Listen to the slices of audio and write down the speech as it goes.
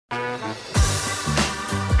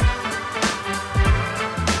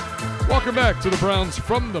Welcome back to the Browns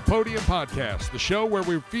from the Podium podcast, the show where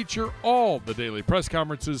we feature all the daily press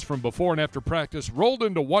conferences from before and after practice rolled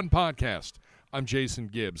into one podcast. I'm Jason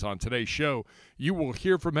Gibbs. On today's show, you will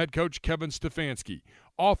hear from head coach Kevin Stefanski,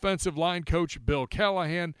 offensive line coach Bill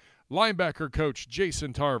Callahan, linebacker coach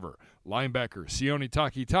Jason Tarver, linebacker Sione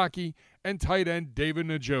Takitaki, and tight end David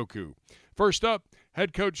Njoku. First up,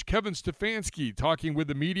 head coach Kevin Stefanski talking with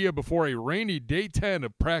the media before a rainy day 10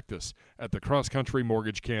 of practice at the Cross Country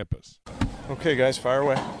Mortgage campus. Okay, guys, fire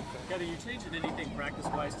away. Kevin, are you changing anything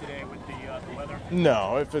practice-wise today with the weather?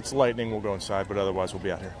 No, if it's lightning, we'll go inside, but otherwise we'll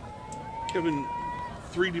be out here. Kevin,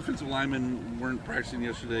 3 defensive linemen weren't practicing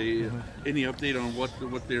yesterday. Any update on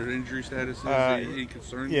what their injury status is? Any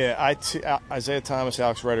concerns? Yeah, Isaiah Thomas,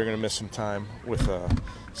 Alex Wright are going to miss some time with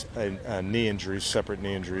a knee injuries, separate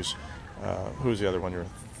knee injuries. Who's the other one you're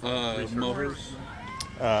with? Motors.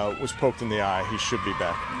 Was poked in the eye. He should be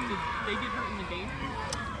back. Did they get hurt in the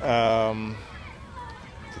game?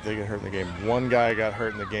 Did they get hurt in the game? One guy got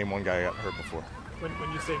hurt in the game. One guy got hurt before. When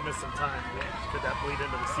you say miss some time, could that bleed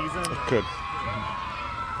into the season? It could.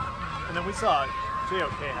 And then we saw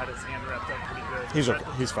JOK had his hand wrapped up pretty good. He's okay.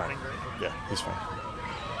 He's fine. Yeah, he's fine.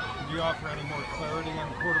 Did you offer any more clarity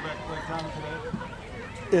on quarterback play time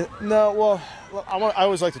today? No, well, I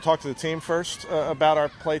always like to talk to the team first about our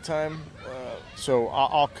play time. So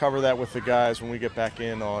I'll cover that with the guys when we get back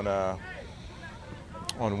in on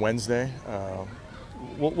Wednesday.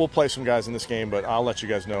 We'll play some guys in this game, but I'll let you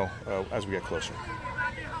guys know as we get closer.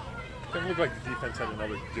 It looked like the defense had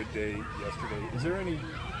another good day yesterday. Is there any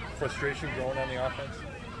frustration growing on the offense?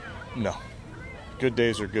 No. Good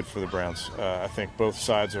days are good for the Browns. I think both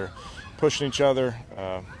sides are pushing each other.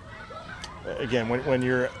 Again, when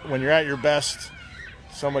you're at your best,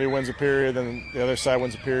 somebody wins a period, then the other side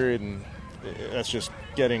wins a period, and that's just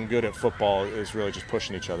getting good at football. Is really just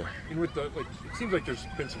pushing each other. And with it seems like there's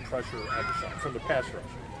been some pressure from the pass rush.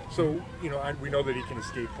 So we know that he can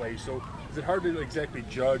escape plays. So is it hard to exactly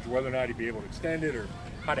judge whether or not he'd be able to extend it or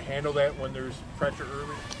how to handle that when there's pressure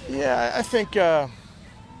early? Yeah, I think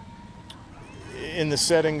in the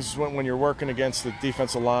settings when you're working against the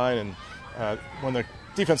defensive line and when the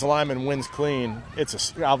defensive lineman wins clean,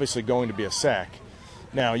 it's obviously going to be a sack.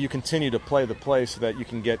 Now, you continue to play the play so that you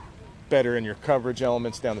can get better in your coverage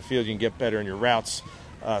elements down the field. You can get better in your routes.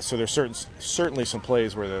 So there's certainly some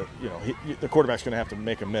plays where the quarterback's going to have to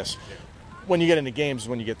make a miss. When you get into games,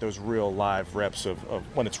 when you get those real live reps of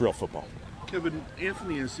when it's real football. Kevin,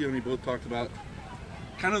 Anthony and Sione both talked about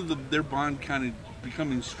kind of their bond kind of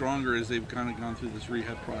becoming stronger as they've kind of gone through this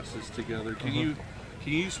rehab process together.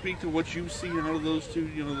 Can you speak to what you've seen out of those two,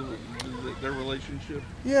 their relationship?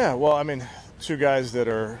 Yeah, well, I mean, two guys that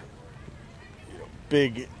are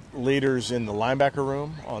big leaders in the linebacker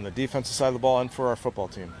room on the defensive side of the ball and for our football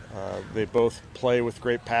team. They both play with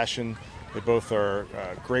great passion. They both are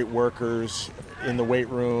great workers in the weight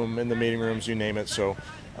room, in the meeting rooms, you name it. So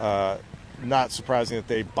not surprising that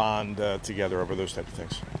they bond together over those type of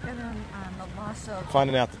things. And then the loss of...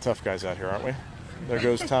 Finding out the tough guys out here, aren't we? There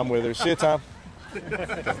goes Tom Withers. See you, Tom.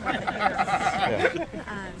 That's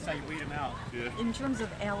how you weed them out. In terms of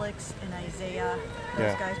Alex and Isaiah,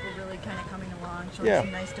 those guys were really kind of coming along, showing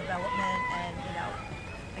some nice development, and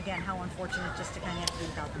again, how unfortunate just to kind of have to be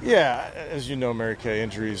without them. Yeah, as you know, Mary Kay,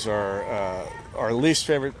 injuries are our least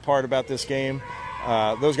favorite part about this game.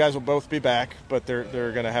 Those guys will both be back, but they're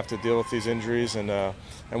going to have to deal with these injuries, and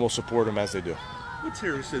we'll support them as they do. What's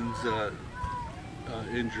Harrison's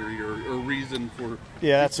injury or reason for?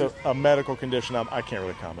 Yeah, that's a medical condition. I can't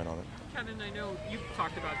really comment on it. Kevin, I know you've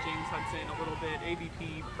talked about James Hudson a little bit.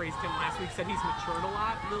 AVP praised him last week, said he's matured a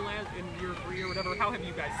lot in year 3 or whatever. How have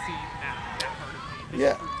you guys seen that part of the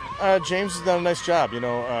improvement? James has done a nice job.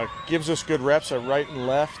 Gives us good reps at right and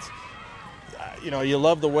left. You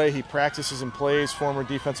love the way he practices and plays, former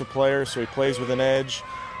defensive player, so he plays with an edge.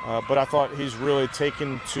 But I thought he's really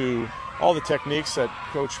taken to all the techniques that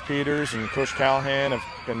Coach Peters and Coach Callahan have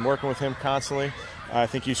been working with him constantly. I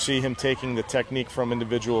think you see him taking the technique from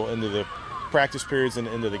individual into the practice periods and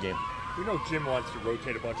into the game. We know Jim wants to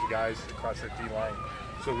rotate a bunch of guys across that D-line.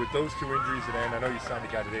 So with those 2 injuries at end, I know you signed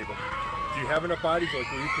a guy today, but do you have enough bodies? Will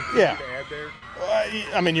you continue to add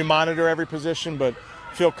there? You monitor every position, but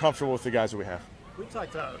feel comfortable with the guys that we have. We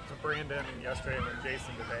talked to Brandon yesterday and then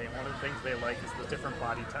Jason today, and one of the things they like is the different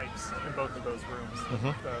body types in both of those rooms,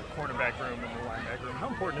 the cornerback room and the linebacker room. How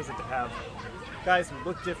important is it to have guys who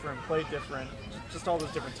look different, play different, just all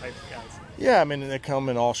those different types of guys? Yeah, they come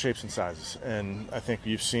in all shapes and sizes, and I think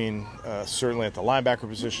you've seen certainly at the linebacker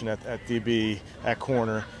position, at DB, at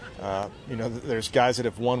corner, There's guys that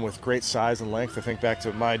have won with great size and length. I think back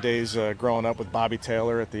to my days growing up with Bobby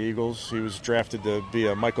Taylor at the Eagles. He was drafted to be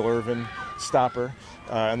a Michael Irvin stopper.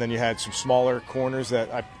 And then you had some smaller corners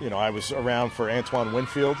that I was around for Antoine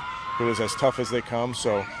Winfield, who is as tough as they come.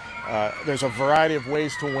 So there's a variety of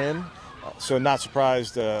ways to win. So not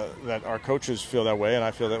surprised that our coaches feel that way, and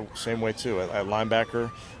I feel that same way too. At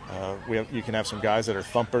linebacker, you can have some guys that are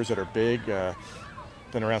thumpers that are big.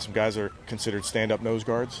 Been around some guys that are considered stand-up nose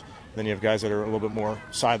guards. Then you have guys that are a little bit more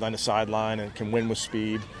sideline to sideline and can win with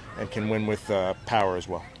speed and can win with power as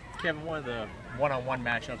well. Kevin, one of the one-on-one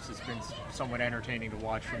matchups that's been somewhat entertaining to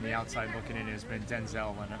watch from the outside looking in has been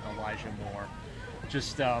Denzel and Elijah Moore.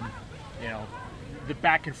 Just the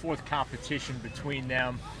back and forth competition between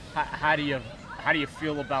them. How do you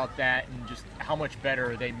feel about that, and just how much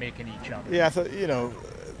better are they making each other? Yeah, I thought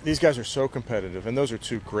these guys are so competitive, and those are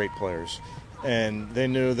two great players. And they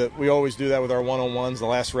knew that we always do that with our one-on-ones. The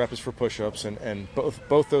last rep is for push-ups, and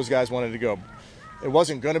both those guys wanted to go. It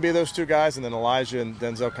wasn't going to be those two guys, and then Elijah and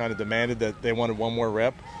Denzel kind of demanded that they wanted one more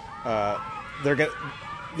rep. They're going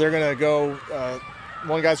to go.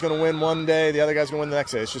 One guy's going to win one day, the other guy's going to win the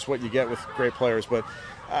next day. It's just what you get with great players. But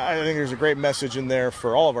I think there's a great message in there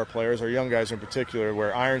for all of our players, our young guys in particular,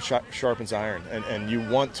 where iron sharpens iron, and you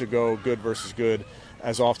want to go good versus good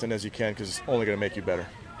as often as you can because it's only going to make you better.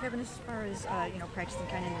 Kevin, as far as practicing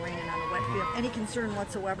kind of in the rain and on the wet field, any concern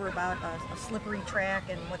whatsoever about a slippery track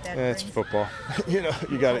and what that brings? It's football. you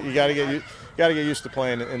got to get used to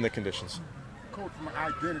playing in the conditions. Coach, from an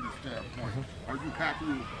identity standpoint, are you happy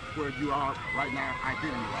where you are right now,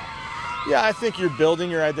 identity-wise? Yeah, I think you're building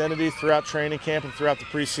your identity throughout training camp and throughout the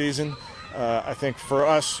preseason. I think for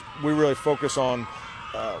us, we really focus on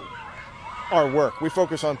our work. We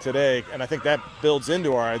focus on today, and I think that builds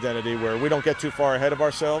into our identity where we don't get too far ahead of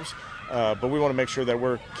ourselves, but we want to make sure that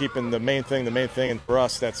we're keeping the main thing, and for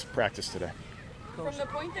us, that's practice today. From the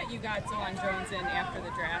point that you got Dewan Jones in after the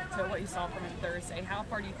draft to what you saw from him Thursday, how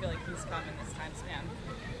far do you feel like he's come in this time span?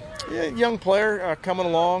 Yeah, young player coming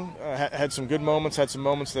along, had some good moments, had some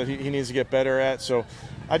moments that he needs to get better at. So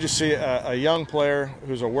I just see a young player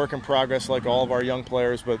who's a work in progress like all of our young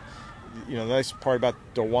players, but the nice part about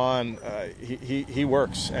Dewan, he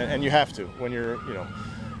works, and you have to when you're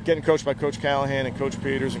getting coached by Coach Callahan and Coach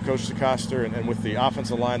Peters and Coach DeCoster, and with the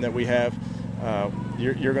offensive line that we have,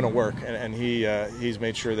 you're going to work, and he's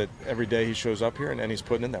made sure that every day he shows up here and he's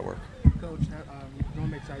putting in that work. Coach, don't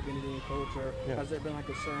make identity and culture. Yeah. Has there been like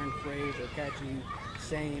a certain phrase or catchy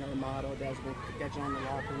saying or motto that's been catching on the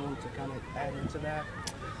locker room to kind of add into that?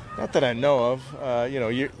 Not that I know of.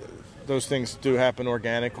 Those things do happen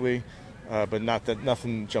organically, but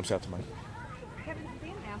nothing jumps out to mind. Kevin,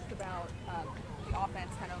 being asked about the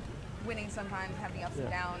offense kind of winning sometimes, having ups and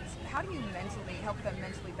downs, how do you help them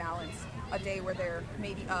mentally balance a day where they're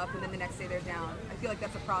maybe up and then the next day they're down? I feel like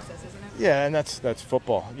that's a process, isn't it? Yeah, and that's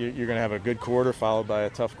football. You're going to have a good quarter followed by a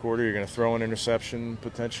tough quarter. You're going to throw an interception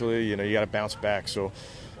potentially. You got to bounce back. So,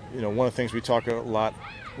 one of the things we talk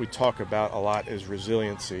about a lot is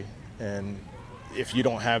resiliency, and if you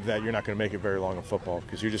don't have that, you're not going to make it very long in football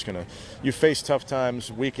because you're just going to – you face tough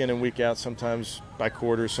times week in and week out, sometimes by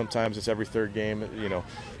quarters, sometimes it's every third game.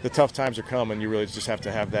 The tough times are coming. You really just have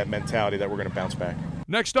to have that mentality that we're going to bounce back.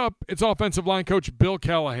 Next up, it's offensive line coach Bill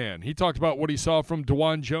Callahan. He talked about what he saw from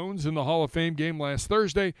Dewan Jones in the Hall of Fame game last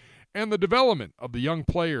Thursday and the development of the young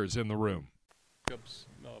players in the room.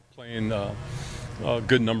 Playing a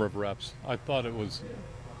good number of reps. I thought it was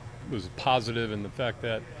positive in the fact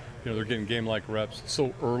that they're getting game-like reps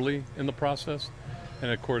so early in the process.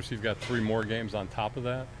 And, of course, you've got 3 more games on top of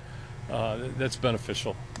that. That's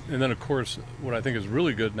beneficial. And then, of course, what I think is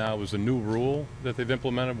really good now is a new rule that they've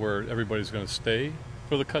implemented where everybody's going to stay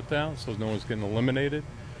for the cut down, so no one's getting eliminated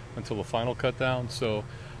until the final cut down. So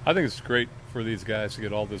I think it's great for these guys to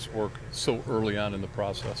get all this work so early on in the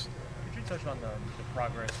process. Could you touch on the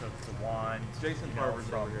progress of Dewan? Jason Tarver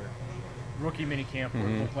from rookie minicamp where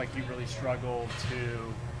it looked like he really struggled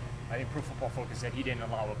to – I think Pro Football Focus said he didn't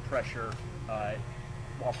allow a pressure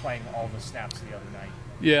while playing all the snaps the other night.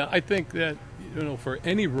 Yeah, I think that, for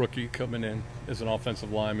any rookie coming in as an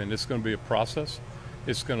offensive lineman, it's going to be a process.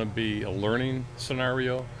 It's going to be a learning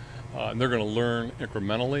scenario, and they're going to learn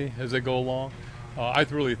incrementally as they go along. I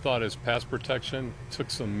really thought his pass protection took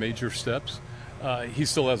some major steps. He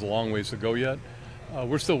still has a long ways to go yet.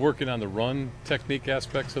 We're still working on the run technique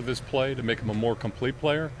aspects of his play to make him a more complete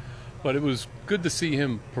player. But it was good to see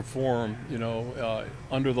him perform,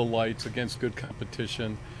 under the lights against good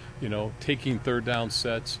competition, taking third down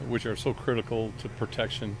sets, which are so critical to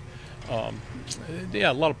protection. A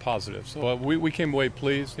lot of positives. So we came away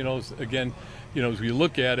pleased. Again, as we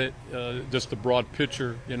look at it, just a broad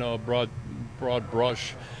picture, a broad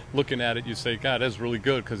brush, looking at it, you say, God, that's really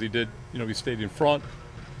good because he did, he stayed in front,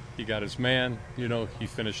 he got his man, he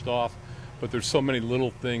finished off. But there's so many little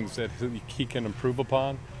things that he can improve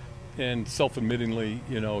upon. And self-admittingly,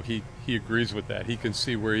 he agrees with that. He can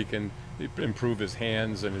see where he can improve his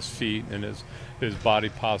hands and his feet and his body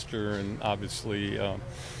posture and obviously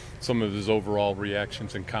some of his overall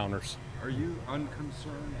reactions and counters. Are you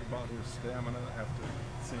unconcerned about his stamina after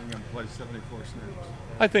seeing him play 74 snaps?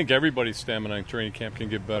 I think everybody's stamina in training camp can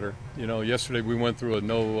get better. Yesterday we went through a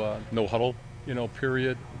no huddle,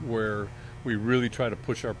 period where we really try to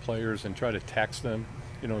push our players and try to tax them,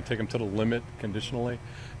 take them to the limit conditionally.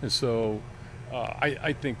 And so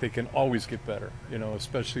I think they can always get better,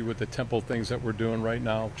 especially with the tempo things that we're doing right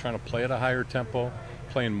now, trying to play at a higher tempo,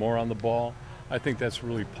 playing more on the ball. I think that's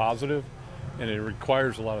really positive, and it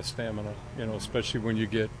requires a lot of stamina, especially when you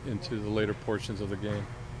get into the later portions of the game.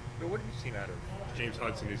 But what have you seen out of James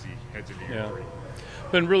Hudson as he heads into the year?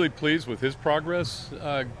 Been really pleased with his progress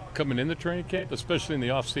coming into training camp, especially in the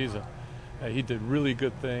off season. He did really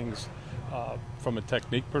good things from a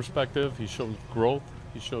technique perspective. He showed growth.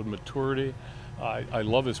 He showed maturity. I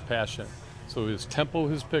love his passion. So his tempo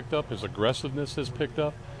has picked up. His aggressiveness has picked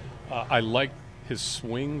up. I like his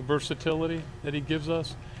swing versatility that he gives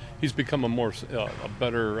us. He's become a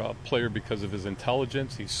better player because of his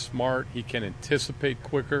intelligence. He's smart. He can anticipate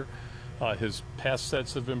quicker. His pass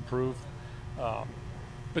sets have improved.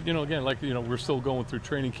 But, again, we're still going through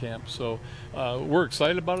training camp. So we're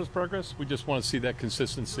excited about his progress. We just want to see that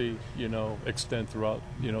consistency, extend throughout,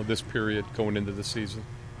 this period going into the season.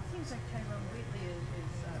 It seems like Tyrone Wheatley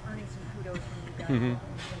is earning some kudos from you guys. Mm-hmm.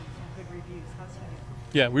 Some good reviews. How's he doing?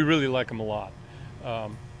 Yeah, we really like him a lot.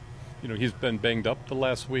 He's been banged up the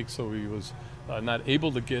last week, so he was not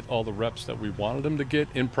able to get all the reps that we wanted him to get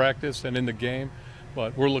in practice and in the game.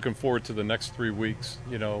 But we're looking forward to the next 3 weeks,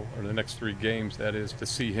 or the next 3 games, that is, to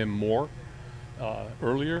see him more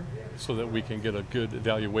earlier so that we can get a good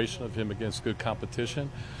evaluation of him against good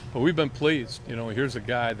competition. But we've been pleased. Here's a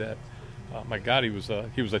guy that, my God, he was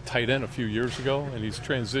a tight end a few years ago, and he's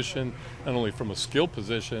transitioned not only from a skill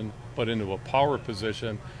position but into a power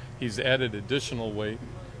position. He's added additional weight.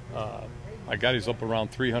 My God, he's up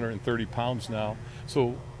around 330 pounds now.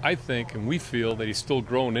 So I think, and we feel, that he's still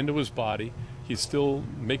growing into his body. He's still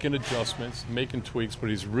making adjustments, making tweaks, but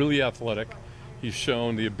he's really athletic. He's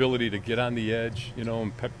shown the ability to get on the edge,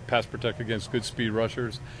 and pass protect against good speed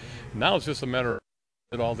rushers. Now it's just a matter of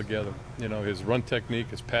it all together. His run technique,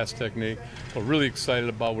 his pass technique. We're really excited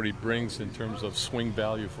about what he brings in terms of swing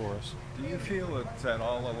value for us. Do you feel it's at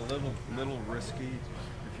all a little risky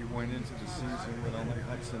if you went into the season with only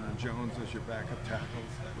Hudson and Jones as your backup tackles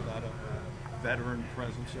without a veteran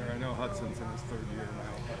presence there? I know Hudson's in his 3rd year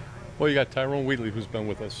now. Well, you got Tyrone Wheatley, who's been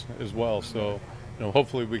with us as well. So,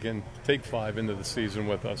 hopefully we can take 5 into the season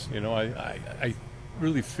with us. I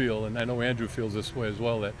really feel, and I know Andrew feels this way as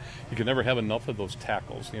well, that you can never have enough of those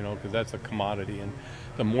tackles, because that's a commodity. And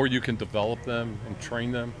the more you can develop them and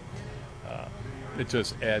train them, it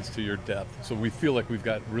just adds to your depth. So we feel like we've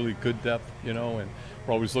got really good depth, and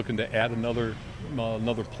we're always looking to add another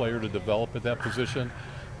player to develop at that position.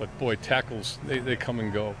 But boy, tackles, they come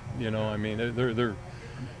and go. They're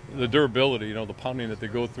the durability, the pounding that they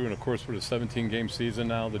go through, and of course with a 17-game season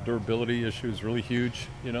now, the durability issue is really huge.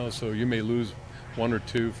 So you may lose 1 or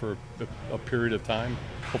 2 for a period of time,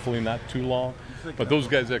 hopefully not too long. But those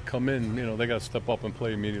guys that come in, they got to step up and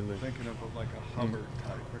play immediately. Thinking of like a Hubbard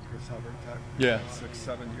type, a Chris Hubbard type. Yeah.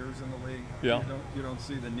 6-7 years in the league. Yeah. You don't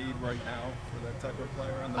see the need right now for that type of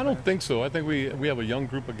player on the I don't bench? think so. I think we have a young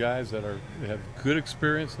group of guys that have good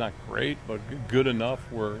experience, not great, but good enough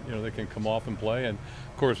where they can come off and play. And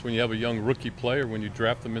of course, when you have a young rookie player, when you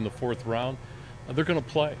draft them in the 4th round, they're going to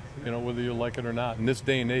play, whether you like it or not. In this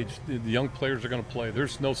day and age, the young players are going to play.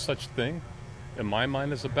 There's no such thing, in my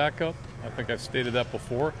mind, as a backup. I think I've stated that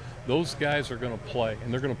before. Those guys are going to play,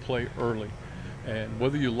 and they're going to play early. And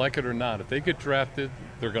whether you like it or not, if they get drafted,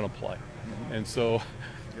 they're going to play. Mm-hmm. And so,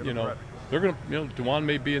 they're going to, Duan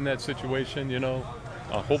may be in that situation,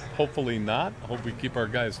 hopefully not. I hope we keep our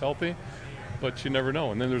guys healthy. But you never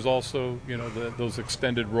know. And then there's also, those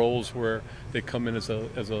extended roles where they come in as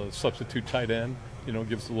a substitute tight end,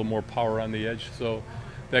 gives a little more power on the edge. So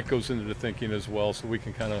that goes into the thinking as well. So we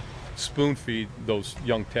can kind of spoon feed those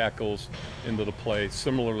young tackles into the play,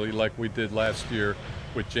 similarly like we did last year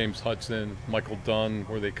with James Hudson, Michael Dunn,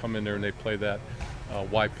 where they come in there and they play that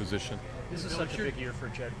wide position. This is such a big year for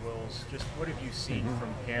Jed Wills. Just what have you seen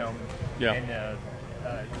from him? Yeah. And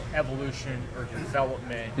evolution or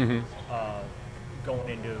development going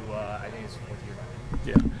into, I think it's 4th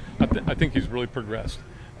year. Yeah. I think he's really progressed.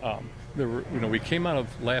 We came out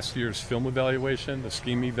of last year's film evaluation, the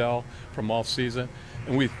scheme eval from off season,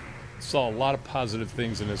 and we saw a lot of positive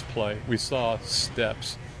things in his play. We saw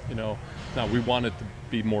steps. Now we want it to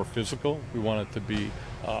be more physical. We want it to be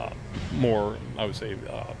more, I would say,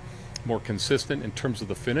 more consistent in terms of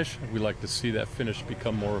the finish. We like to see that finish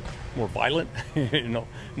become more violent,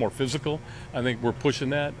 more physical. I think we're pushing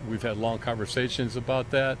that. We've had long conversations about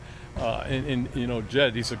that. And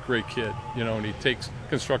Jed, he's a great kid, and he takes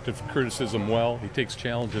constructive criticism well. He takes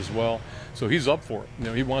challenges well. So he's up for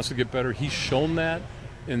it. He wants to get better. He's shown that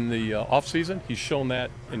in the off season. He's shown that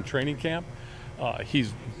in training camp.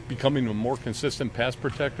 He's becoming a more consistent pass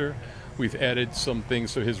protector. We've added some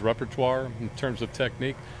things to his repertoire in terms of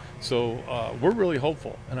technique. So we're really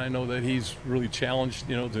hopeful, and I know that he's really challenged,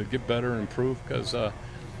 to get better and improve because,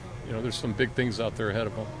 there's some big things out there ahead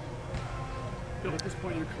of him. Bill, at this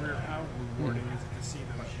point in your career, how rewarding is it to see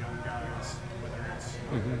those young guys, whether it's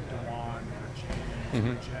DeJuan or James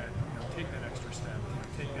or Jed, take that extra step,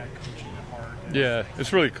 take that coaching to heart? Yeah,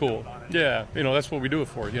 it's really cool. Yeah, that's what we do it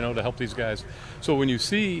for, to help these guys. So when you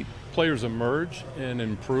see players emerge and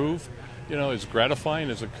improve, it's gratifying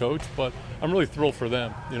as a coach, but I'm really thrilled for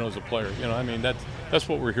them, as a player. That's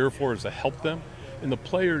what we're here for, is to help them. And the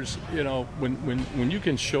players, when you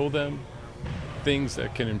can show them things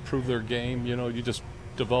that can improve their game, you just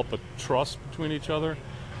develop a trust between each other,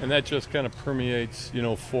 and that just kind of permeates,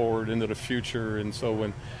 forward into the future. And so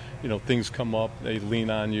when, things come up, they lean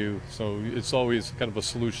on you. So it's always kind of a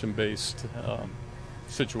solution-based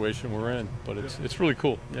situation we're in, but it's really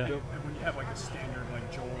cool. Yeah. And when you have like a standard like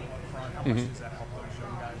Joel up front, how much does that help those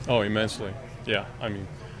young guys? Oh, immensely. Yeah.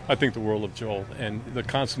 I think the world of Joel and the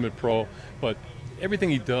consummate pro, but everything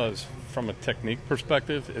he does from a technique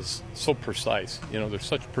perspective is so precise. There's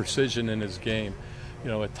such precision in his game.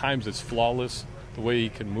 At times it's flawless, the way he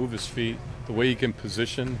can move his feet, the way he can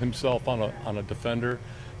position himself on a defender,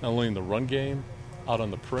 not only in the run game, out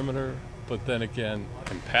on the perimeter, but then again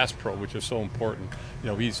in pass pro, which is so important.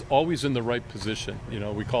 He's always in the right position.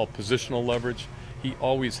 We call it positional leverage. He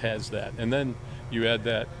always has that. And then you add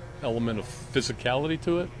that element of physicality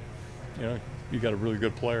to it, you got a really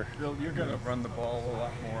good player. Bill, you're going to run the ball a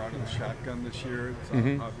lot more out of the shotgun this year. It's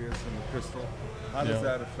obvious in the pistol. How does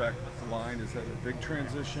that affect the line? Is that a big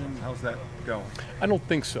transition? How's that going? I don't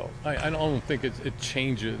think so. I don't think it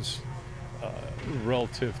changes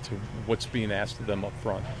relative to what's being asked of them up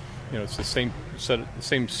front. It's the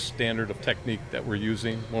same standard of technique that we're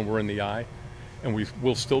using when we're in the eye, and we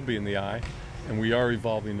will still be in the eye, and we are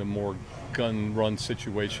evolving to more gun run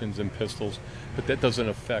situations and pistols, but that doesn't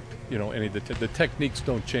affect any of the techniques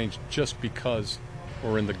don't change just because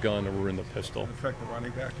we're in the gun or we're in the pistol. Does it affect the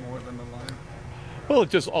running back more than the line? Well, it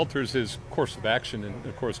just alters his course of action, and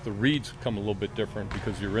of course the reads come a little bit different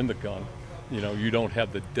because you're in the gun. You don't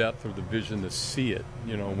have the depth or the vision to see it,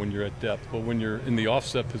 when you're at depth. But when you're in the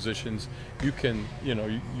offset positions, you can,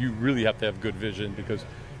 you really have to have good vision because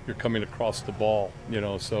you're coming across the ball,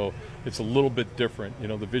 so it's a little bit different.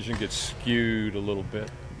 The vision gets skewed a little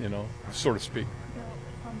bit, so to speak. With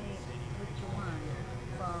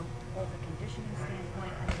DeJuan, from both a conditioning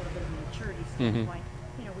standpoint and a little bit of a maturity standpoint,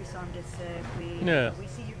 we saw him get sick. We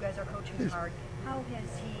see you guys are coaching hard. How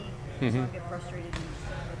has he get frustrated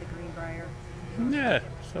with the Greenbrier? Yeah.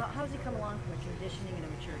 How's he come along from a conditioning and a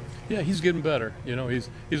maturity? Yeah, he's getting better.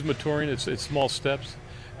 He's maturing. It's small steps,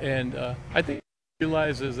 and I think he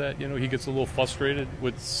realizes that he gets a little frustrated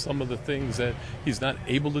with some of the things that he's not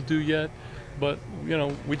able to do yet. But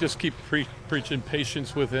we just keep preaching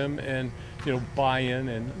patience with him, and buy in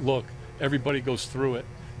and look. Everybody goes through it.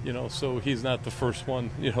 So he's not the first one,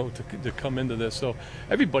 to come into this. So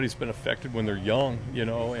everybody's been affected when they're young,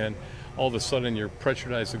 and all of a sudden you're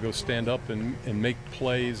pressurized to go stand up and make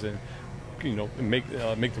plays and, make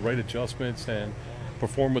the right adjustments and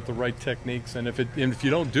perform with the right techniques. And if you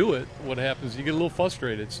don't do it, what happens? You get a little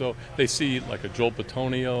frustrated. So they see like a Joel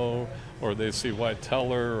Bitonio, or they see Wyatt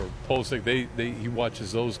Teller or Posick. He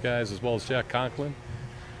watches those guys as well as Jack Conklin.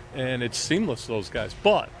 And it's seamless, those guys.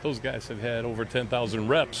 But those guys have had over 10,000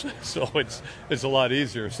 reps, so it's a lot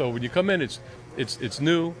easier. So when you come in, it's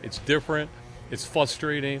new, it's different, it's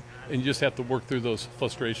frustrating, and you just have to work through those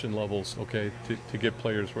frustration levels, okay, to get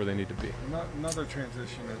players where they need to be. Another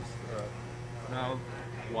transition is now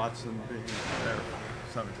Watson being there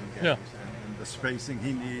for 17 games. Yeah. And the spacing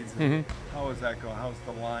he needs. How is that going? How's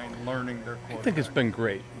the line learning their quarterback? I think it's been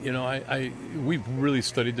great. We've really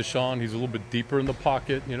studied Deshaun. He's a little bit deeper in the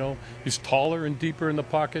pocket. He's taller and deeper in the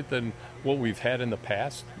pocket than what we've had in the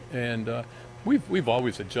past. And we've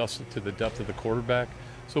always adjusted to the depth of the quarterback.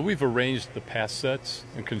 So we've arranged the pass sets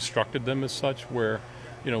and constructed them as such where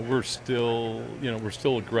we're still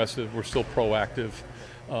aggressive. We're still proactive.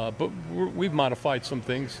 But we've modified some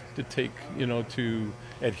things to take, to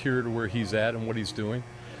adhere to where he's at and what he's doing.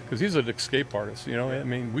 Because he's an escape artist, I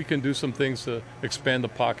mean, we can do some things to expand the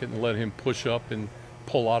pocket and let him push up and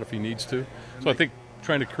pull out if he needs to. So I think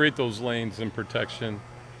trying to create those lanes and protection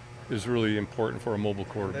is really important for a mobile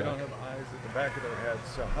quarterback. They don't have eyes at the back of their heads,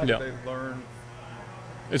 so how do they learn?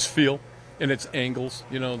 It's feel and it's angles,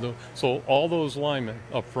 so all those linemen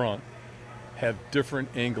up front have different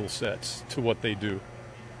angle sets to what they do.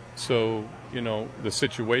 So, the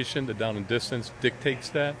situation, the down and distance dictates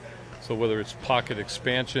that. So whether it's pocket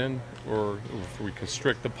expansion or if we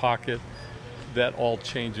constrict the pocket, that all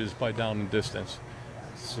changes by down and distance.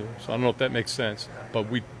 So I don't know if that makes sense, but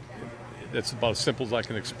that's about as simple as I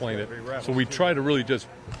can explain it. So we try to really just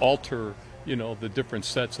alter, the different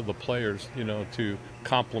sets of the players, to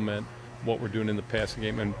complement what we're doing in the passing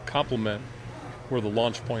game and complement where the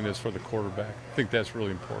launch point is for the quarterback. I think that's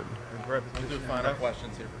really important. I'll do final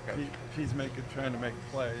questions here for Coach. He's trying to make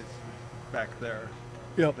plays back there.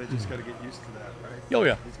 Yep. They just got to get used to that, right? Oh,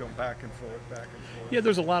 yeah. He's going back and forth. Yeah,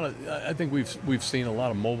 there's a lot of. I think we've seen a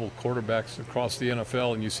lot of mobile quarterbacks across the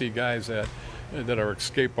NFL, and you see guys that are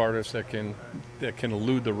escape artists that can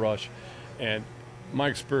elude the rush. And my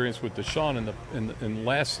experience with Deshaun in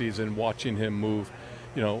last season, watching him move,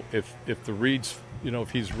 if the reads, if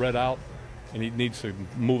he's read out and he needs to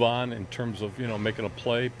move on in terms of making a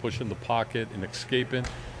play, pushing the pocket and escaping,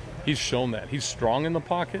 he's shown that he's strong in the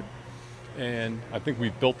pocket. And I think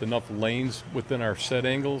we've built enough lanes within our set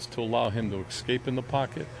angles to allow him to escape in the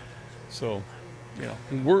pocket. So,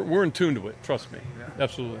 we're in tune to it. Trust me. Yeah.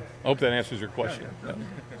 Absolutely. I hope that answers your question. Yeah.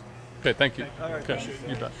 Okay, thank you. All right, okay,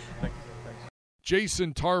 you bet. Thank you.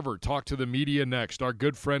 Jason Tarver talked to the media next. Our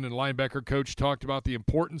good friend and linebacker coach talked about the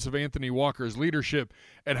importance of Anthony Walker's leadership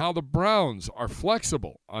and how the Browns are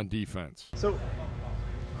flexible on defense. So,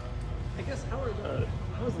 I guess how is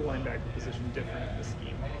the linebacker position different in the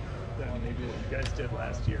scheme than maybe what you guys did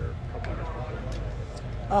last year, a couple years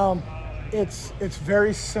before? It's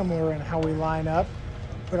very similar in how we line up,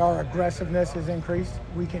 but our aggressiveness is increased.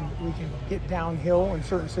 We can get downhill in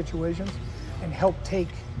certain situations and help take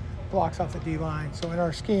blocks off the D-line. So in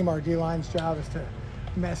our scheme, our D-line's job is to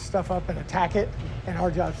mess stuff up and attack it, and our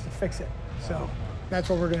job is to fix it. So that's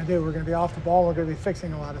what we're going to do. We're going to be off the ball. We're going to be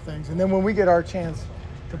fixing a lot of things. And then when we get our chance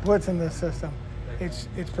to blitz in this system, it's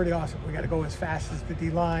pretty awesome. We got to go as fast as the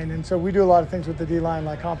D-line. And so we do a lot of things with the D-line,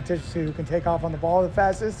 like competition, who can take off on the ball the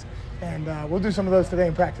fastest. And we'll do some of those today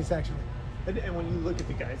in practice, actually. And when you look at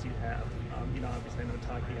the guys you have, obviously I know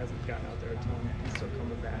Taki hasn't gotten out there a ton. He's still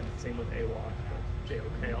coming back. Same with AWOC,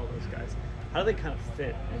 JOK, all those guys. How do they kind of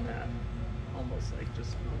fit in that almost like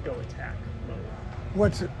just go attack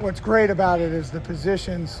mode? What's great about it is the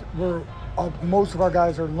positions. Most of our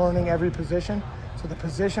guys are learning every position. So the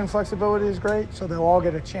position flexibility is great. So they'll all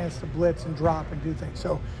get a chance to blitz and drop and do things.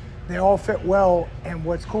 So they all fit well. And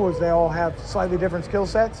what's cool is they all have slightly different skill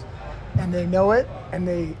sets, and they know it. And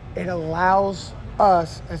it allows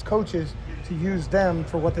us as coaches to use them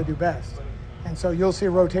for what they do best. And so you'll see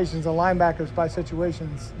rotations of linebackers by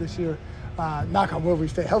situations this year. Knock on wood, we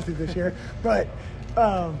stay healthy this year. But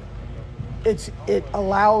it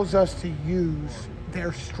allows us to use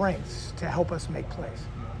their strengths to help us make plays.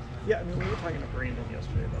 Yeah, I mean, we were talking to Brandon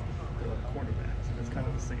yesterday about the cornerbacks, and it's kind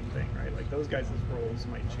of the same thing, right? Like those guys' roles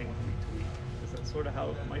might change week to week. Is that sort of how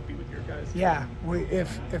it might be with your guys? Yeah,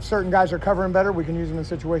 if certain guys are covering better, we can use them in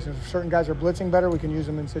situations. If certain guys are blitzing better, we can use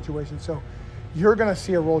them in situations. So you're going to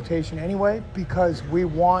see a rotation anyway, because we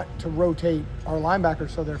want to rotate our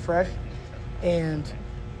linebackers so they're fresh and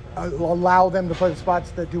allow them to play the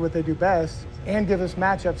spots that do what they do best and give us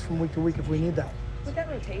matchups from week to week if we need that. With that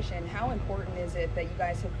rotation, how important is it that you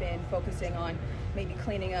guys have been focusing on maybe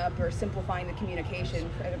cleaning up or simplifying the communication?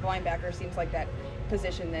 The linebacker seems like that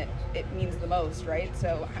position that it means the most, right?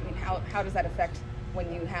 So, I mean, how does that affect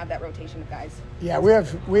when you have that rotation of guys? Yeah, we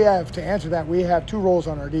have to answer that. We have two roles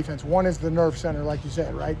on our defense. One is the nerve center, like you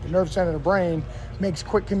said, right? The nerve center of the brain makes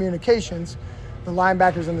quick communications. The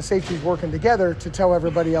linebackers and the safeties working together to tell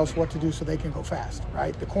everybody else what to do so they can go fast,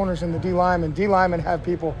 right? The corners and the D-linemen have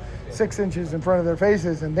people 6 inches in front of their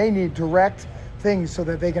faces, and they need direct things so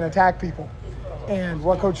that they can attack people. And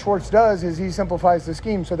what Coach Schwartz does is he simplifies the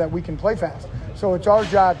scheme so that we can play fast. So it's our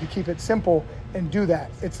job to keep it simple and do that.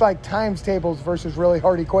 It's like times tables versus really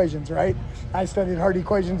hard equations, right? I studied hard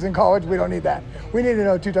equations in college. We don't need that. We need to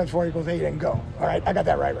know 2 times 4 equals 8 and go. All right, I got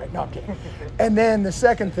that right. No, I'm kidding. And then the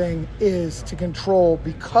second thing is to control,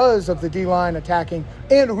 because of the D-line attacking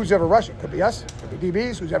and who's ever rushing. Could be us, could be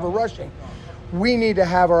DBs, who's ever rushing. We need to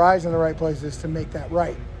have our eyes in the right places to make that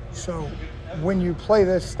right. So when you play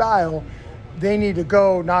this style, they need to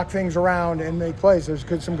go knock things around and make plays. There's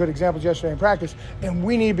some good examples yesterday in practice, and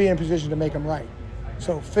we need to be in position to make them right.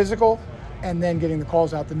 So physical, and then getting the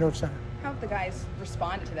calls out the nerve center. How have the guys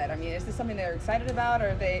responded to that? I mean, is this something they're excited about, or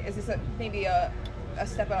is this maybe a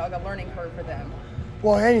step out, like a learning curve for them?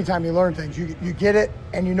 Well, anytime you learn things, you get it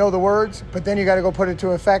and you know the words, but then you got to go put it to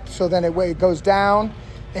effect. So then it goes down,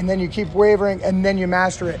 and then you keep wavering, and then you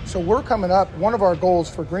master it. So we're coming up. One of our goals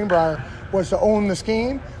for Greenbrier was to own the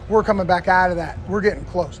scheme. We're coming back out of that. We're getting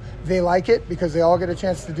close. They like it because they all get a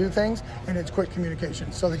chance to do things, and it's quick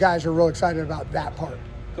communication. So the guys are real excited about that part.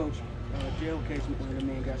 Coach, JOK is one of the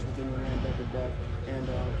main guys within the linebacker depth, and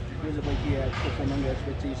visibly he had performed under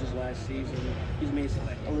expectations last season. He's made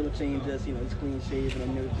a little changes, he's clean shaven, a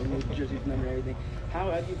new jersey number and everything. How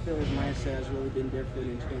do you feel his mindset has really been different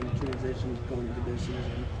in transition going into this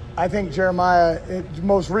season? I think Jeremiah,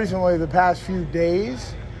 most recently the past few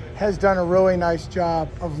days, has done a really nice job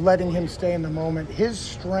of letting him stay in the moment. His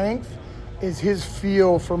strength is his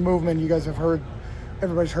feel for movement. You guys have heard,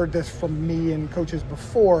 everybody's heard this from me and coaches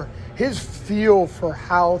before. His feel for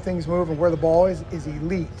how things move and where the ball is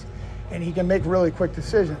elite. And he can make really quick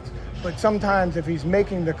decisions. But sometimes if he's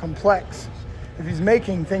making things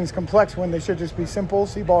complex when they should just be simple,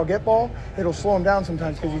 see ball, get ball, it'll slow him down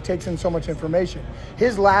sometimes because he takes in so much information.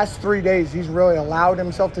 His last 3 days, he's really allowed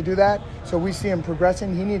himself to do that. So we see him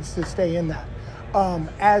progressing. He needs to stay in that.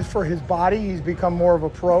 As for his body, he's become more of a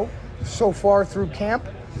pro so far through camp,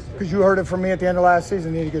 because you heard it from me at the end of last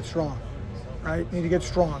season, need to get strong, right? Need to get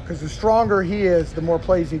strong, because the stronger he is, the more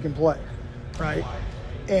plays he can play, right?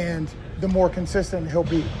 And the more consistent he'll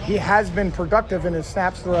be. He has been productive in his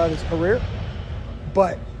snaps throughout his career,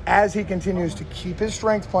 but as he continues to keep his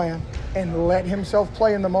strength plan and let himself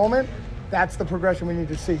play in the moment, that's the progression we need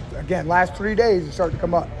to see. Again, last 3 days, it's starting to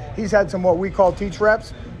come up. He's had some what we call teach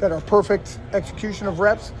reps that are perfect execution of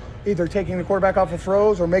reps, either taking the quarterback off of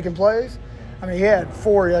throws or making plays. I mean, he had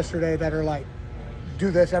 4 yesterday that are like,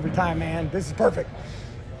 do this every time, man. This is perfect.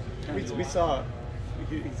 We saw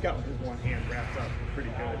he's got his one hand wrapped up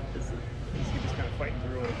pretty good. Is he just kind of fighting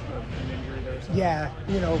through an injury there or something? Yeah,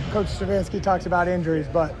 Coach Stefanski talks about injuries,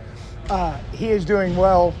 but he is doing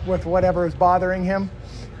well with whatever is bothering him.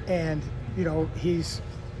 And, he's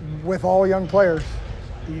with all young players.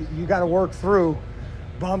 You got to work through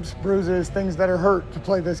bumps, bruises, things that are hurt to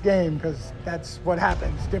play this game, because that's what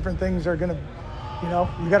happens. Different things are going to,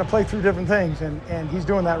 you got to play through different things, and he's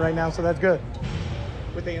doing that right now, so that's good.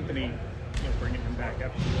 With Anthony, bringing him back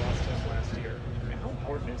after you lost him last year, how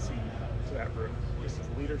important is he to that room? Just his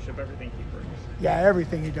leadership, everything he brings. Yeah,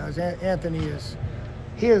 everything he does. Anthony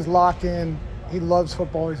is locked in. He loves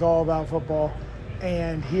football. He's all about football,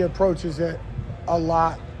 and he approaches it a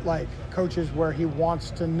lot like coaches, where he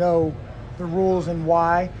wants to know the rules and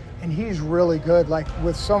why, and he's really good. Like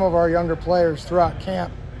with some of our younger players throughout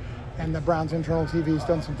camp, and the Browns internal TV's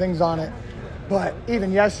done some things on it, but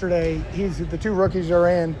even yesterday, the 2 rookies are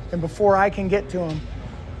in, and before I can get to him,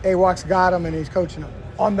 AWOC's got him and he's coaching them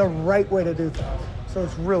on the right way to do things. So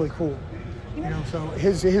it's really cool. So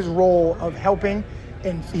his role of helping,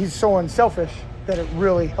 and he's so unselfish that it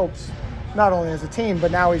really helps not only as a team, but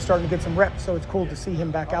now he's starting to get some reps. So it's cool to see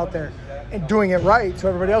him back out there and doing it right, so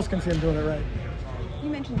everybody else can see him doing it right. You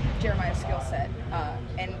mentioned Jeremiah's skill set,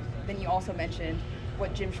 and then you also mentioned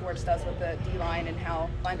what Jim Schwartz does with the D-line and how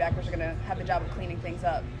linebackers are going to have the job of cleaning things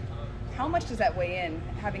up. How much does that weigh in,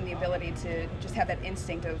 having the ability to just have that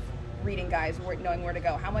instinct of reading guys, knowing where to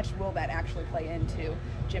go? How much will that actually play into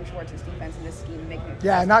Jim Schwartz's defense in this scheme?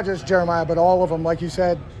 Yeah, not just Jeremiah, but all of them. Like you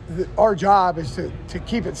said, our job is to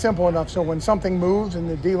keep it simple enough so when something moves and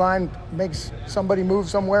the D-line makes somebody move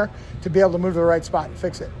somewhere, to be able to move to the right spot and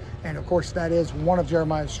fix it. And, of course, that is one of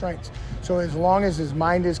Jeremiah's strengths. So as long as his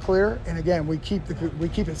mind is clear, and, again, we keep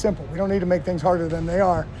it simple. We don't need to make things harder than they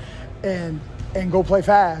are, and go play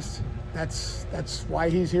fast. That's why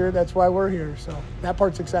he's here. That's why we're here. So that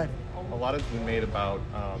part's exciting. A lot has been made about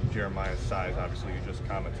Jeremiah's size. Obviously, you just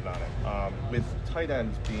commented on it. With tight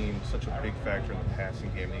ends being such a big factor in the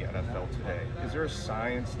passing game in the NFL today, is there a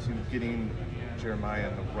science to getting Jeremiah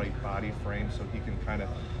in the right body frame so he can kind of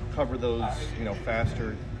cover those,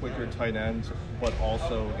 faster, quicker tight ends, but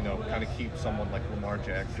also, kind of keep someone like Lamar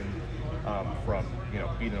Jackson from,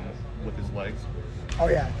 beating him with his legs? Oh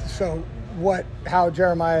yeah. So how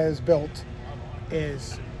Jeremiah is built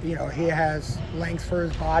is, he has length for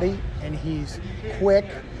his body, and he's quick.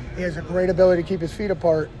 He has a great ability to keep his feet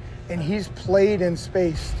apart, and he's played in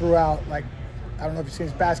space throughout. Like, I don't know if you've seen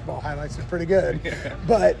his basketball highlights; they're pretty good.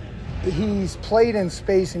 But he's played in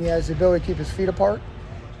space, and he has the ability to keep his feet apart.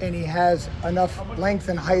 and he has enough length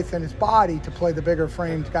and height in his body to play the bigger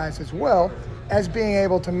framed guys as well as being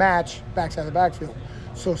able to match backside of the backfield.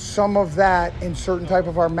 So some of that in certain type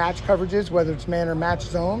of our match coverages, whether it's man or match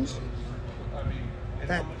zones,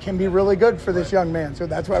 that can be really good for this young man. So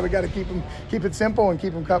that's why we got to keep it simple and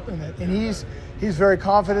keep him cupping it. And he's very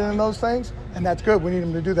confident in those things, and that's good. We need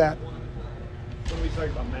him to do that. When we talk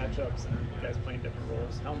about matchups and you guys playing different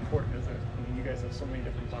roles, how important is it? I mean, you guys have so many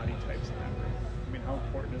different body types in that room. I mean, how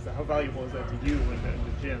important is that? How valuable is that to you in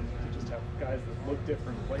the gym to just have guys that look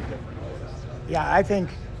different, play different, all that stuff? Yeah, I think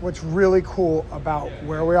what's really cool about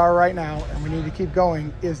where we are right now, and we need to keep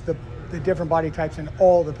going, is the different body types in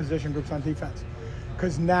all the position groups on defense.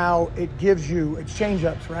 Because now it gives you, it's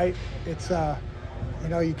change-ups, right? It's,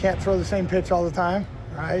 you can't throw the same pitch all the time,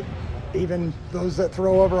 right? Even those that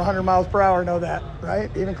throw over 100 miles per hour know that, right?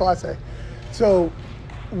 Even Class A. So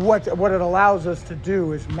what it allows us to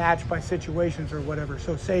do is match by situations or whatever.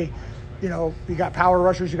 So say, you got power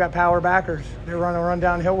rushers, you got power backers. They run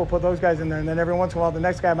downhill, we'll put those guys in there. And then every once in a while, the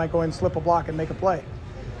next guy might go in, slip a block, and make a play.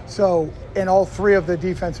 So in all three of the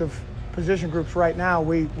defensive position groups right now,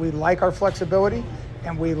 we like our flexibility,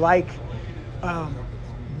 and we like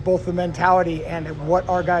both the mentality and what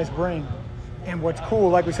our guys bring. And what's cool,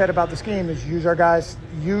 like we said about the scheme, is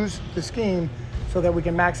use the scheme so that we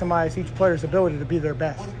can maximize each player's ability to be their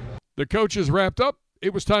best. The coaches wrapped up.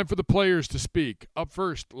 It was time for the players to speak. Up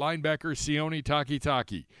first, linebacker Sione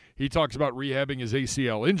Takitaki. He talks about rehabbing his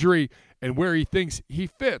ACL injury and where he thinks he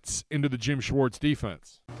fits into the Jim Schwartz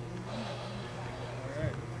defense.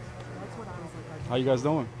 How you guys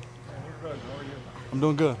doing? I'm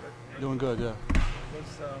doing good. Doing good, yeah.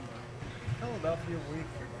 Was Philadelphia week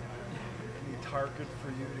any target for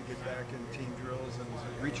you to get back in team drills, and is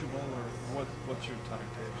it reachable, or what's your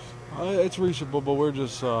timetable? It's reachable, but we're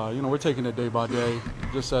just we're taking it day by day,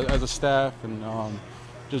 just as a staff, and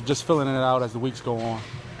just filling it out as the weeks go on.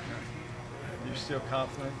 You're still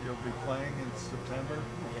confident you'll be playing in September?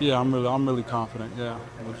 Yeah, I'm really confident. Yeah,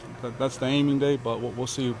 that's the aiming day, but we'll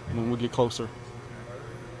see when we get closer.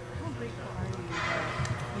 How grateful are you?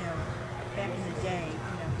 Back in the day,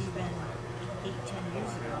 even 8-10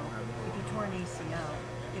 years ago, if you tore an ACL,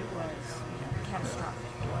 it was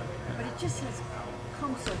catastrophic. But it just has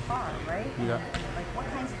come so far, right? Yeah. And, like, what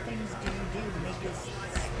kinds of things do you do to make this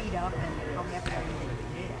speed up, and how happy are you that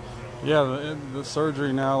you did it? Yeah, the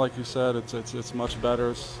surgery now, like you said, it's much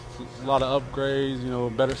better. It's a lot of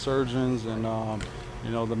upgrades, better surgeons, and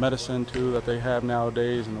the medicine too that they have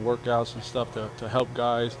nowadays, and the workouts and stuff to help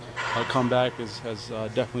guys come back has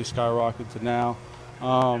definitely skyrocketed to now.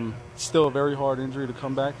 Still a very hard injury to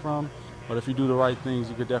come back from, but if you do the right things,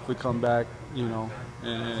 you could definitely come back,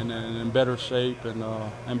 in better shape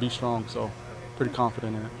and be strong. So, pretty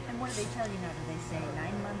confident in it. And what do they tell you now? Do they say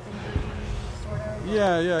 9-month injury, sort of?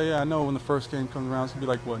 Yeah. I know when the first game comes around, it's gonna be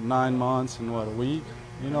like 9 months and a week,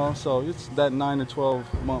 So it's that 9 to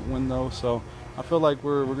 12 month window. So I feel like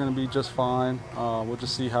we're gonna be just fine. We'll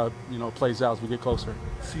just see how it plays out as we get closer.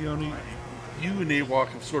 Sione, you and AWOC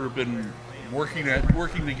have sort of been working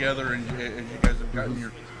together, and as you guys have gotten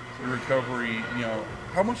your recovery.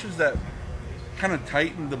 How much has that kind of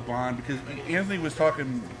tightened the bond? Because Anthony was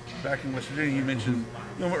talking back in West Virginia. He mentioned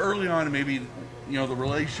early on maybe the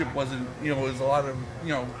relationship wasn't it was a lot of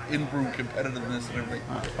in-room competitiveness and everything.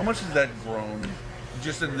 How much has that grown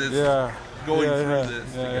just in this going through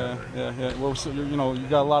this together? Yeah. Well, so, you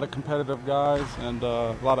got a lot of competitive guys and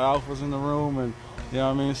a lot of alphas in the room, and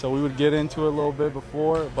so we would get into it a little bit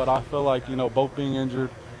before, but I feel like both being injured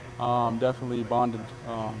definitely bonded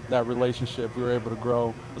that relationship. We were able to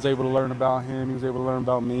grow. I was able to learn about him. He was able to learn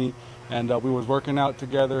about me, and we was working out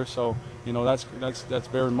together. So that's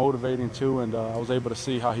very motivating too. And I was able to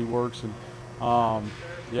see how he works, and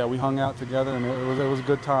we hung out together, and it was a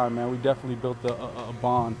good time, man. We definitely built a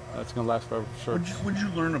bond that's gonna last forever for sure. What did you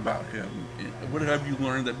learn about him? What have you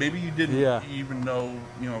learned that maybe you didn't even know?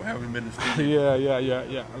 Having been a student.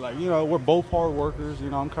 Yeah. Like we're both hard workers.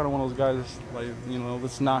 I'm kind of one of those guys that's like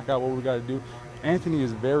let's knock out what we got to do. Anthony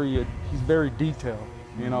is he's very detailed.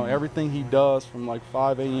 Everything he does from like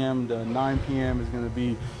 5 a.m. to 9 p.m. is gonna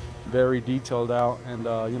be very detailed out, and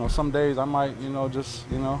some days I might just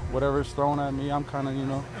whatever's thrown at me, I'm kind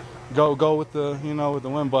of go with the with the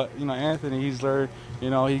wind. But Anthony, he's very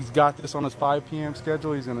he's got this on his 5 p.m.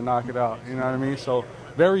 schedule. He's gonna knock it out. You know what I mean? So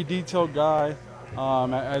very detailed guy.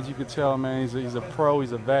 As you can tell, man, he's a pro.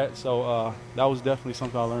 He's a vet. So that was definitely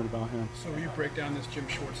something I learned about him. So will you break down this Jim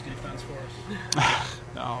Schwartz defense for us?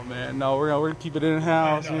 No, man. No, we're gonna keep it in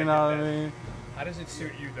house. You know what I mean? How does it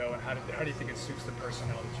suit you though, and how do you think it suits the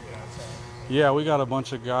personnel that you have? Yeah, we got a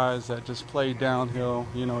bunch of guys that just play downhill.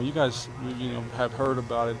 You know, you guys, have heard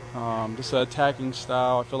about it. Just an attacking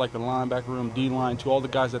style. I feel like the linebacker room, D-line, to all the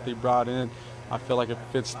guys that they brought in, I feel like it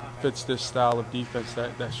fits this style of defense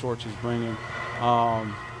that Shorts is bringing.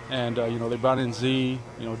 They brought in Z,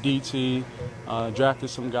 DT, drafted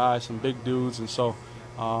some guys, some big dudes, and so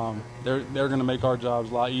they're going to make our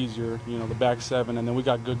jobs a lot easier. The back seven, and then we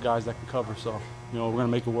got good guys that can cover. So we're going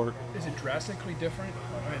to make it work. Is it drastically different,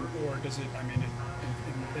 or does it? I mean,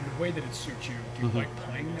 in the way that it suits you, do you like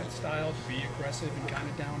playing that style to be aggressive and kind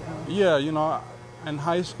of downhill? Yeah, in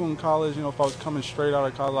high school and college, if I was coming straight out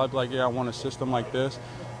of college, I'd be like, yeah, I want a system like this.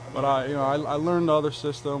 But I learned the other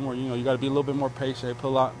system where you got to be a little bit more patient. They put a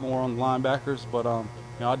lot more on the linebackers, but I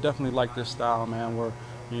definitely like this style, man. Where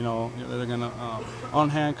they're gonna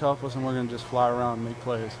unhandcuff us and we're gonna just fly around and make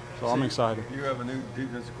plays. So I'm excited. You have a new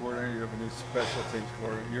defensive coordinator. You have a new special teams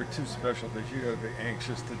coordinator. Your two specialties. You got to be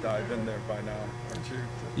anxious to dive in there by now, aren't you?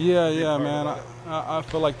 Yeah, man. I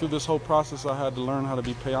feel like through this whole process, I had to learn how to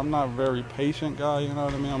be patient. I'm not a very patient guy. You know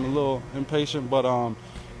what I mean? I'm a little impatient, but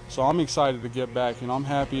so I'm excited to get back. I'm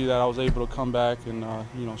happy that I was able to come back and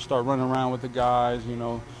start running around with the guys.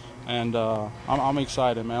 And I'm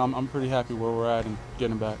excited, man. I'm pretty happy where we're at and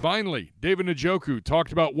getting back. Finally, David Njoku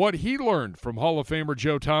talked about what he learned from Hall of Famer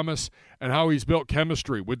Joe Thomas and how he's built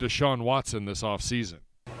chemistry with Deshaun Watson this offseason.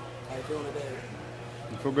 How you feeling today?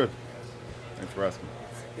 I feel good. Thanks for asking.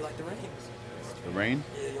 You like the rain? The rain?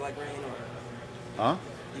 Yeah, you like rain or? Huh?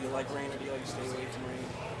 Do you like rain or do you like to stay away from rain?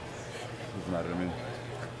 Doesn't matter to me.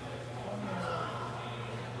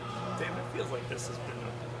 David, it feels like this has been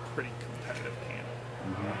a pretty competitive camp.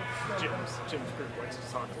 Jim's group likes to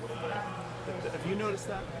talk a little bit. Have you noticed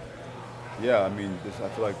that? Yeah, I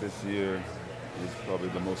feel like this year is probably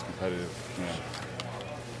the most competitive camp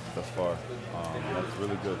thus far. That's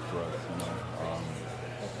really good for us.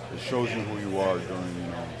 It shows you who you are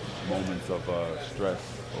during moments of stress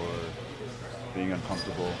or being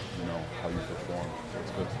uncomfortable. How you perform. So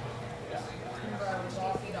it's good.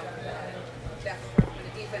 The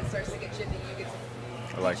defense starts to get chippy, you get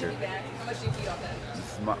I like it. back. How much do you feed off that?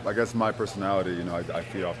 I guess my personality, I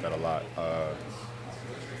feed off that a lot.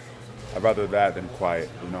 I'd rather that than quiet,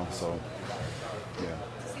 so, yeah. To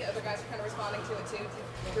see other guys are kind of responding to it too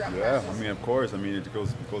throughout Yeah, practice. of course. It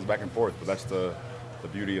goes back and forth, but that's the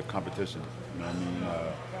beauty of competition.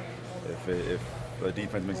 If the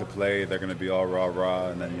defense makes a play, they're going to be all rah,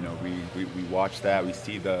 and then, we watch that, we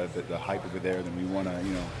see the hype over there, then we want to,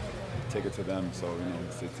 take it to them. So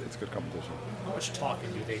it's good competition. How much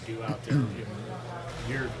talking do they do out there?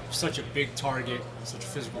 You're such a big target, such a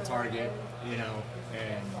physical target, and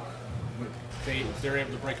if they're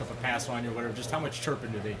able to break up a pass on you or whatever, just how much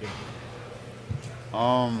chirping do they do?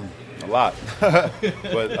 A lot, but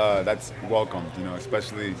that's welcomed,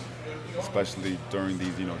 especially during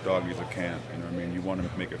these dog years of camp. You want to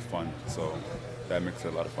make it fun, so that makes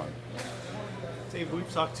it a lot of fun. Dave,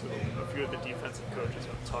 we've talked to a few of the defensive coaches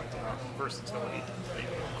who have talked about versatility, the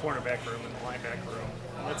cornerback room and the linebacker room.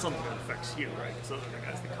 And that's something that affects you, right? Because those are the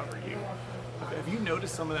guys that cover you. Have you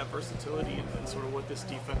noticed some of that versatility and sort of what this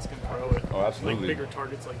defense can throw at absolutely. bigger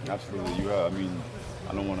targets like you? Absolutely. I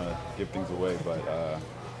don't want to give things away, but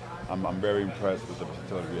I'm very impressed with the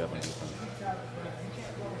versatility we have on defense.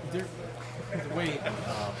 The way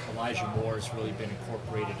Elijah Moore has really been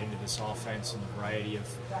incorporated into this offense and the variety of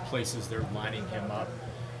places they're lining him up,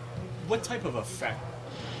 what type of effect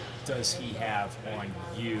does he have on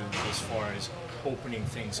you as far as opening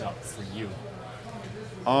things up for you?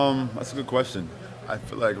 That's a good question. I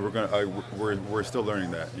feel like we're still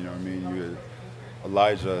learning that.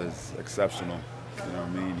 Elijah is exceptional.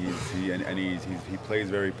 He plays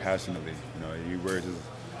very passionately. He wears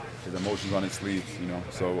his emotions on his sleeves.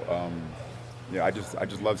 So. Yeah, I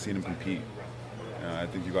just love seeing him compete. I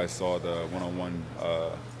think you guys saw the one-on-one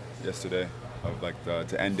yesterday of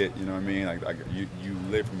to end it. You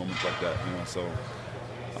live for moments like that. So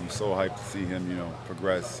I'm so hyped to see him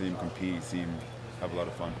progress, see him compete, see him have a lot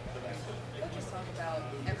of fun. Coaches talk about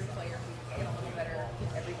every player who get a little better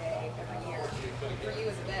every day, every year. For you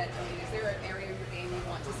as a vet, is there an area of your game you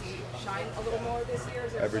want to see shine a little more this year?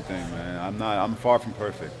 Everything, man. I'm far from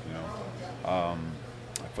perfect. I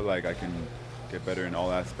feel like I can get better in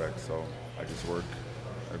all aspects, so I just work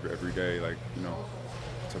every day, to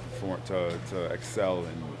perform, to excel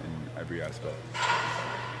in every aspect.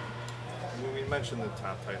 When we mentioned the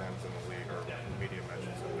top tight ends in the league, or the media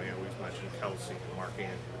mentions them, they always mention Kelsey, Mark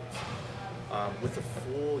Andrews. With a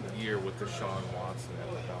full year with Deshaun Watson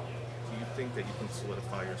at the helm, do you think that you can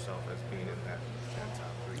solidify yourself as being in that top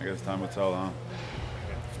three? I guess time will tell, huh?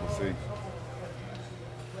 We'll see.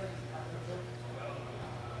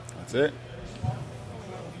 That's it.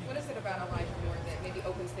 about Elijah Moore that maybe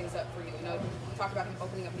opens things up for you? You know, you talked about him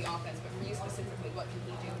opening up the offense, but for you specifically, what can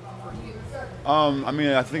he do for you? I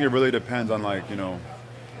mean, I think it really depends on like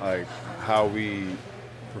how we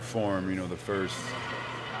perform. The first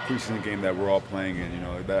preseason game that we're all playing in.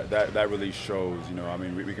 That really shows. I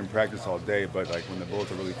mean, we can practice all day, but like when the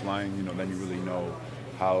bullets are really flying, then you really know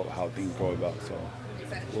how things go about. So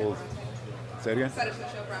we'll say it again. Excited to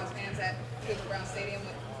show Browns fans at Cleveland Browns Stadium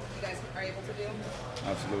what you guys are able to do.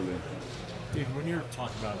 Absolutely. Dude, when you're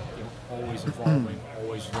talking about always evolving,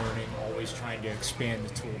 always learning, always trying to expand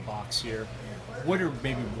the toolbox here, what are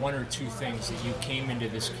maybe one or two things that you came into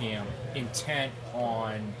this camp intent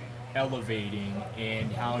on elevating,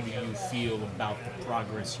 and how do you feel about the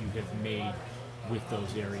progress you have made with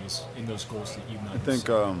those areas and those goals that you've noticed?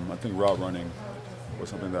 I think route running was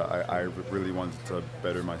something that I really wanted to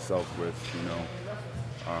better myself with.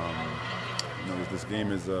 This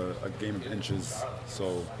game is a game of inches,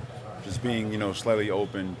 so just being slightly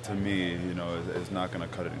open to me is not going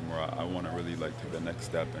to cut it anymore. I want to really take the next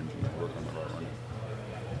step and work on the route running.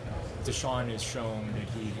 Deshaun has shown that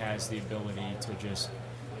he has the ability to just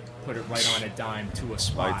put it right on a dime to a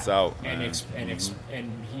spot. Lights out, and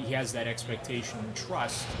he has that expectation and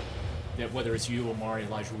trust that whether it's you, Amari,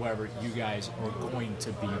 Elijah, whoever, you guys are going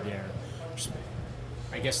to be there.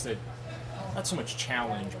 I guess that not so much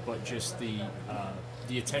challenge, but just the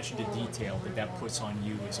attention to detail that puts on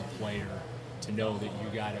you as a player to know that you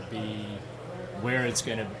got to be where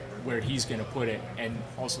he's going to put it, and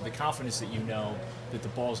also the confidence that you know that the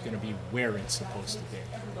ball is going to be where it's supposed to be.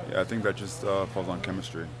 Yeah, I think that just falls on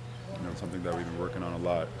chemistry. Something that we've been working on a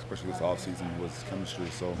lot, especially this offseason, was chemistry.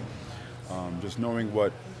 So just knowing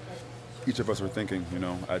what each of us were thinking,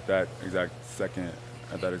 at that exact second,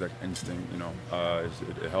 at that exact instinct,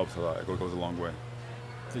 it helps a lot. It goes a long way.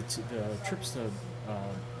 The trips to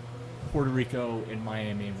Puerto Rico and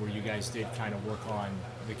Miami, where you guys did kind of work on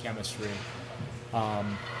the chemistry, I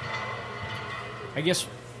guess,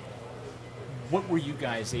 what were you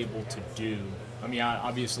guys able to do? I mean,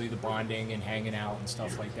 obviously the bonding and hanging out and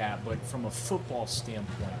stuff like that, but from a football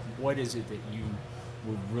standpoint, what is it that you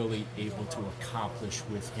were really able to accomplish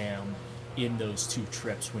with him in those two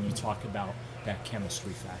trips when you talk about that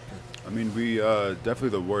chemistry factor? I mean, we definitely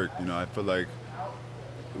the work. I feel like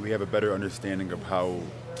we have a better understanding of how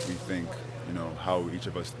we think, how each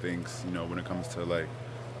of us thinks, when it comes to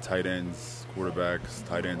tight ends, quarterbacks,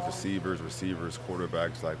 tight ends, receivers,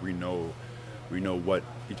 quarterbacks. We know what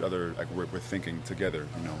each other we're thinking together.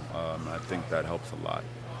 I think that helps a lot.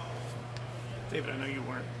 David, I know you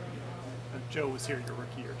weren't. Joe was here your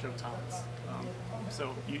rookie year, Joe Thomas.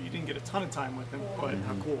 So you didn't get a ton of time with him, but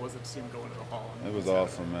how cool was it to see him go into the hall? It was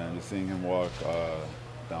awesome, man. Just seeing him walk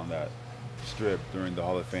down that strip during the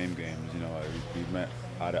Hall of Fame games. We met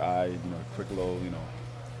eye to eye. Quick little.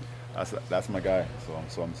 That's my guy.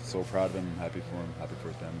 So I'm so proud of him. Happy for him. Happy for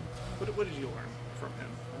his family. What did you learn from him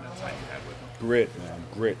in that time you had with him? Grit, man.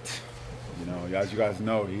 Grit. As you guys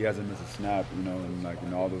know, he hasn't missed a snap.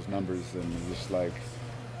 And all those numbers, and just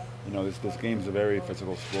this game's a very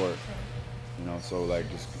physical sport. So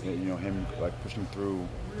just him pushing through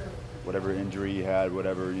whatever injury he had,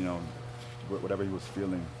 whatever whatever he was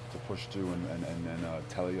feeling, to push through and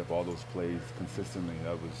tally up all those plays consistently.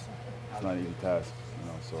 It's not an easy task.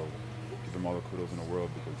 So give him all the kudos in the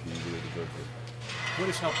world, because he really deserves it. What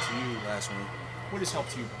has helped you last week? What has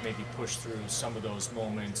helped you maybe push through some of those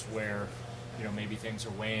moments where maybe things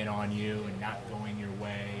are weighing on you and not going your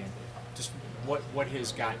way, and just what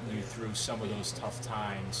has gotten you through some of those tough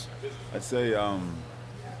times? I'd say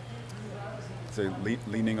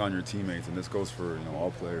leaning on your teammates, and this goes for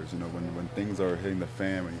all players. When things are hitting the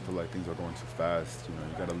fan, when you feel like things are going too fast, you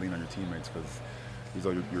got to lean on your teammates, because these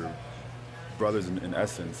are your brothers in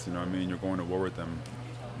essence. You're going to war with them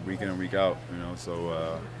week in and week out.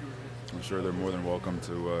 So I'm sure they're more than welcome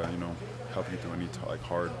to help you through any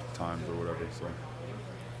hard times or whatever. So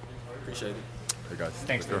appreciate it. Hey guys,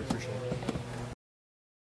 thanks, man. Appreciate it.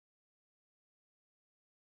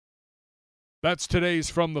 That's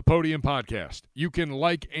today's From the Podium podcast. You can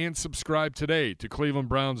like and subscribe today to Cleveland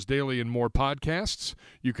Browns Daily and more podcasts.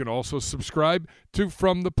 You can also subscribe to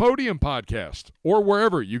From the Podium podcast, or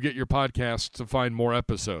wherever you get your podcasts to find more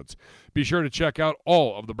episodes. Be sure to check out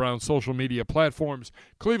all of the Browns social media platforms,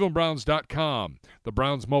 clevelandbrowns.com, the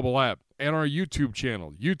Browns mobile app, and our YouTube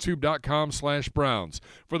channel, youtube.com/Browns,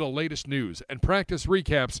 for the latest news and practice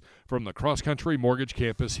recaps from the Cross Country Mortgage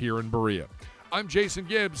Campus here in Berea. I'm Jason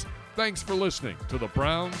Gibbs. Thanks for listening to the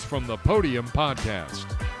Browns from the Podium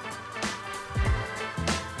podcast.